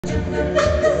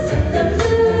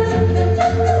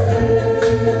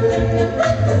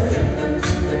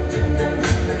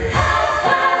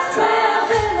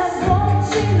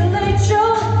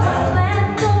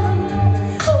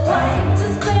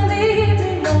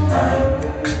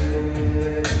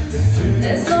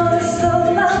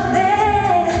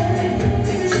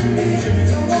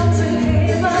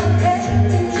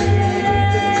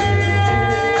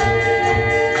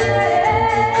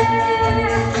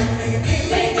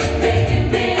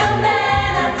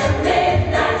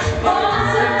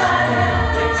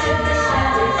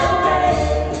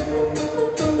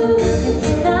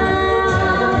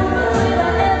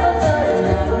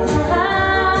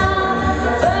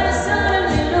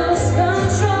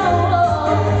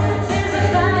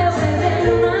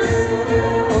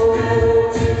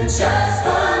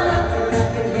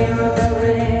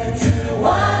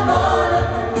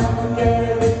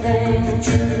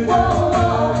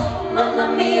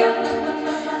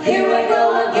Here we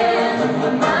go again, my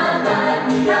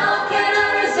mind, how can I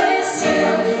resist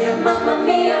you? Mamma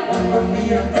mia,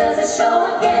 does it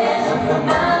show again?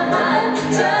 My mind,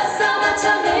 just how much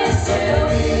I miss you.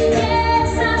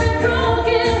 Yes, I've been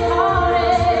broken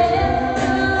hearted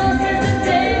since the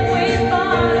day we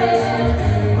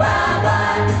parted. Why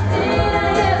did I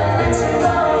ever let you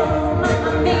go?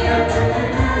 Mamma mia,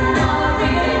 no, I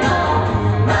really know.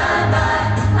 My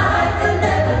mind, I could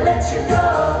never let you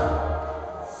go.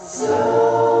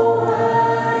 So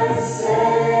I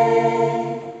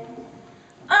say,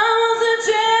 I wasn't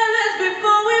jealous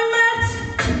before we met.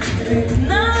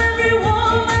 Now every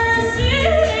woman I see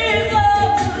is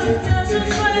up to just a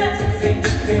friend.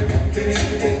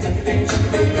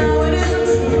 Now it isn't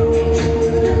true.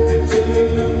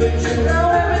 Now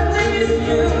everything is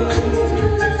new.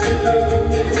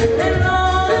 And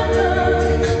all I've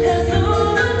done is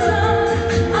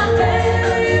overdone. I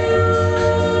bury you.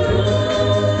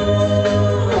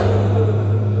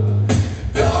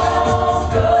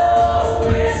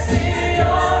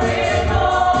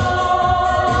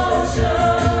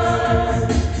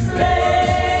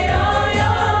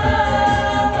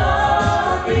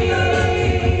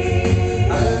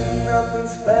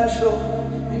 Special,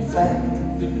 in fact,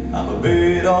 I'm a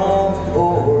bit off the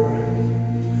board.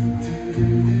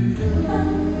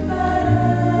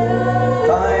 If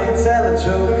I tell a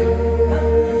joke,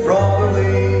 you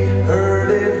probably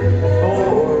heard it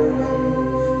before.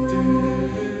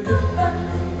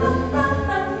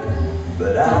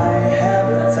 But I have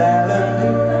a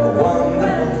talent, a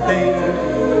wonderful thing,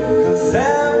 'cause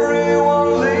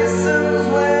everyone listens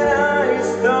when I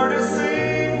start to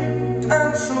sing.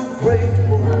 I'm so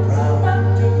grateful and proud.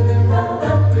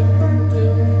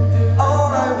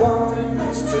 All I want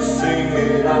is to sing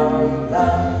it out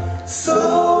loud.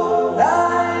 So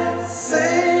I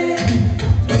say,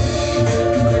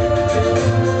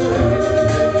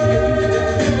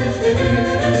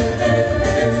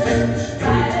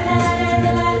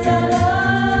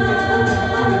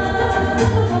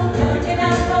 looking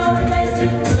out for a place to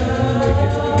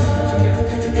go.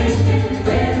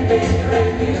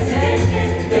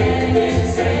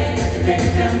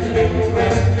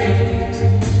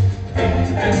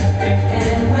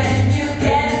 And when you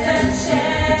get the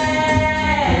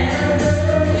chance,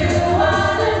 you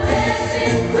are the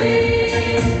dancing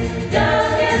queen,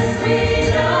 young and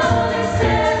sweet, only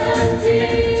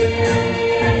 17.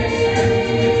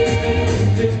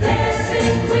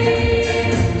 Dancing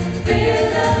queen, feel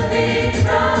the beat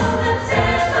from the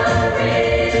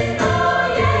tambourine. Oh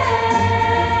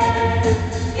yeah,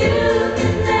 you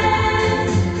can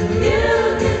dance, you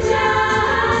can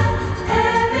jive,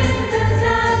 having the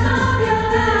time of your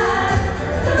life.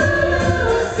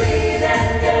 Ooh, see that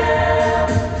girl,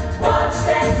 watch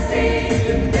that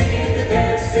scene, be the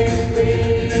dancing queen.